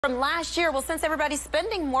From last year, well, since everybody's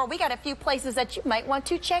spending more, we got a few places that you might want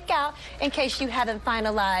to check out in case you haven't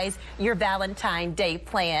finalized your Valentine Day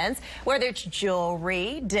plans. Whether it's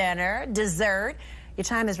jewelry, dinner, dessert, your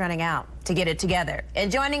time is running out to get it together.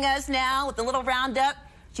 And joining us now with a little roundup,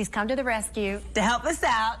 she's come to the rescue to help us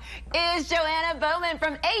out, is Joanna Baumann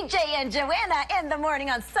from AJ and Joanna in the morning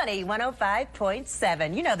on Sunny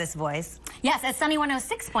 105.7. You know this voice. Yes, it's Sunny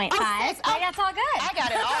 106.5. That's all good. I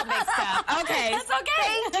got it all mixed up. Okay. That's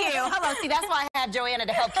okay. Thank you. Hello. See, that's why I have Joanna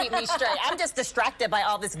to help keep me straight. I'm just distracted by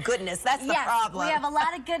all this goodness. That's the problem. We have a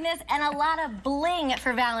lot of goodness and a lot of bling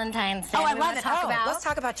for Valentine's Day. Oh, I love it. Let's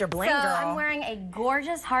talk about your bling, girl. I'm wearing a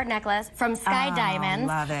gorgeous heart necklace from Sky Diamonds.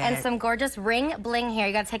 Love it. And some gorgeous ring bling here.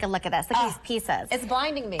 You got to take a look at this. Look at these pieces. It's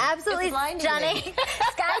blinding me. Absolutely blinding stunning. me.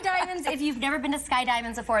 Sky Diamonds, if you've never been to Sky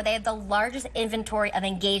Diamonds before, they have the largest inventory of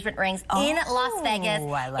engagement rings in Las Vegas.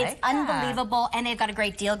 I like It's unbelievable, and they've got a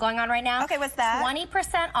great deal going on right now. Okay, what's that?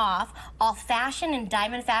 20% off all fashion and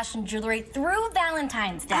diamond fashion jewelry through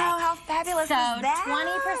Valentine's Day. Oh, how fabulous is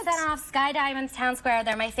that? 20% off Sky Diamonds Town Square.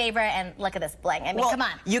 They're my favorite, and look at this bling. I mean, come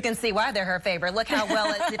on. You can see why they're her favorite. Look how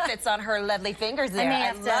well it fits on her lovely fingers there.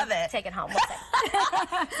 I love it. Take it home. We'll see.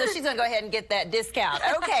 So she's going to go ahead and get that discount.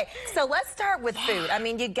 Okay, so let's start with food. I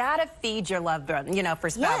mean, you got to feed your loved one, you know, for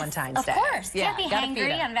Valentine's Day. Of course. Yeah, can't be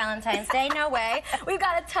hangry on Valentine's Day. No way. We've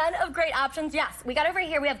got a ton of great options. Yes, we got over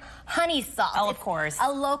here, we have honey salt. Oh, of course.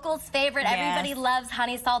 A local's favorite. Yes. Everybody loves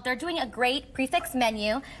honey salt. They're doing a great prefix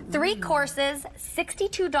menu. 3 courses,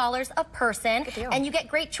 $62 a person. Good deal. And you get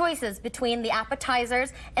great choices between the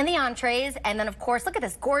appetizers and the entrees. And then, of course, look at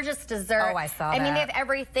this gorgeous dessert. Oh, I saw that. I mean, they have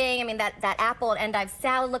everything. I mean, that apple and endive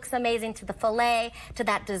salad looks amazing, to the filet, to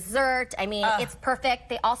that dessert. I mean, it's perfect.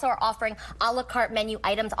 They also are offering a la carte menu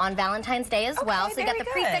items on Valentine's Day as well. So you got the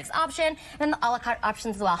prefix option and the a la carte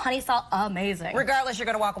options as well. Honey salt, amazing. Regardless, you're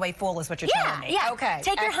going to walk away full is what you're telling me. Yeah, okay.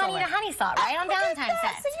 Take your honey to honey salt, right, on Valentine's Day.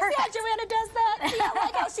 So you see how Joanna does that? Yeah, I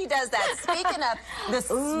like how she does that. Speaking of the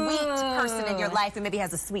sweet person in your life who maybe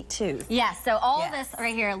has a sweet tooth. Yes, so all this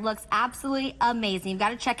right here looks absolutely amazing. You've got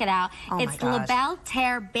to check it out. It's Belle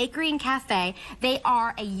Terre Bakery and Cafe. They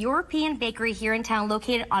are a European bakery here in town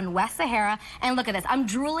located on West Sahara. And look at this. I'm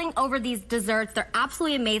drooling over these desserts. They're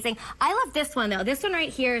absolutely amazing. I love this one, though. This one right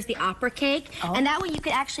here is the opera cake. And that way you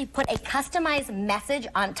could actually put a customized message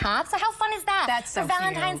on top. So how fun is that? That's so For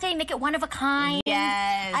Valentine's Day, make it one of a kind.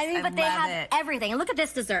 Yes, I mean, but they have everything. And look at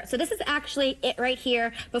this dessert. So this is actually it right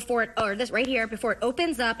here before it, or this right here before it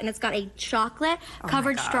opens up, and it's got a chocolate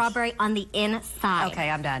covered strawberry on the inside. Okay,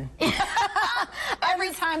 I'm done.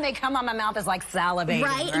 Every time they come on my mouth is like salivating.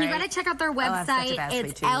 Right, and you got to check out their website.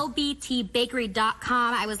 It's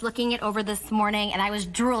lbtbakery.com. I was looking it over this morning, and I was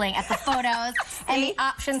drooling at the photos and the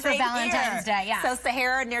options for Valentine's Day. Yeah. So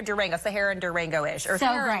Sahara near Durango, Sahara and Durango-ish, or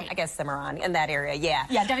Sahara, great. I guess Cimarron in that area. Yeah.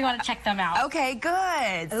 Yeah, definitely want to check them out. Okay,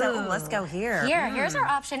 good. So let's go here. Here's our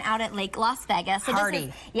option out at Lake Las Vegas.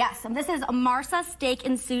 So this is Marsa Steak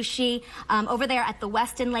and Sushi over there at the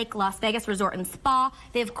Westin Lake Las Vegas Resort and Spa.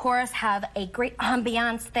 They, of course, have a great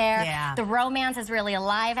ambiance there. Yeah. The romance is really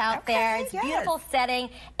alive out there. It's a beautiful setting,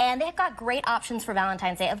 and they've got great options for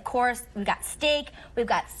Valentine's Day. Of course, we've got steak, we've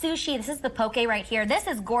got sushi. This is the poke right here. This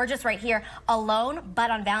is gorgeous right here alone,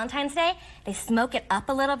 but on Valentine's Day, they smoke it up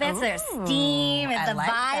a little bit, so there's steam, and the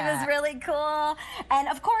vibe is really cool. And,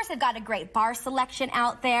 of course, they've got a great bar selection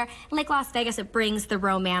out there. Lake Las Vegas, it brings the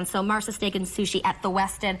romance. So Marsa Steak and Sushi at the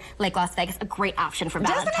Westin Lake Las Vegas, a great option for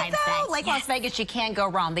Valentine's Day. Lake Las Vegas, you can't go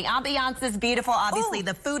wrong. The ambiance is beautiful. Obviously,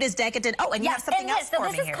 the food is decadent. Oh, and you have something else for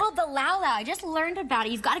me here. This is called the Lao Lao. I just learned about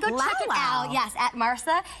it. You've got to go check it out. Yes, at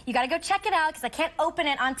Marsa. You got to go check it out because I can't open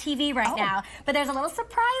it on TV right now. But there's a little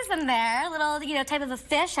surprise in there, a little, you know, type of a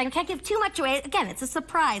fish. I can't give too much away. Again, it's a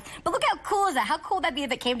surprise. But look how cool is that? How cool would that be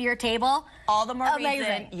if it came to your table? All the more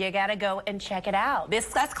reason you got to go and check it out.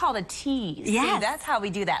 That's called a tease. Yeah, that's how we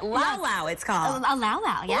do that. Lao Lao, it's called. A Lao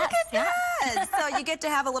Lao, yes. Look at that. So you get to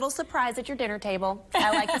have a little surprise at your dinner table.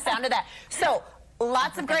 I like the sound of that. So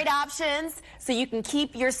lots of great options, so you can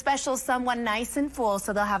keep your special someone nice and full,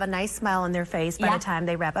 so they'll have a nice smile on their face by the time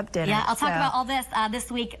they wrap up dinner. Yeah, I'll talk about all this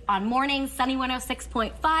this week on Mornings, Sunny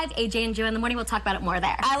 106.5, AJ and Joanna in the morning. We'll talk about it more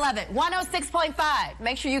there. I love it. 106.5.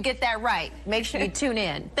 Make sure you get that right. Make sure you tune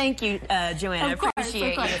in. Thank you, Joanna. Of course,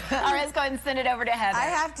 appreciate you. All right, let's go ahead and send it over to Heather. I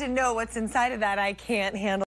have to know what's inside of that. I can't handle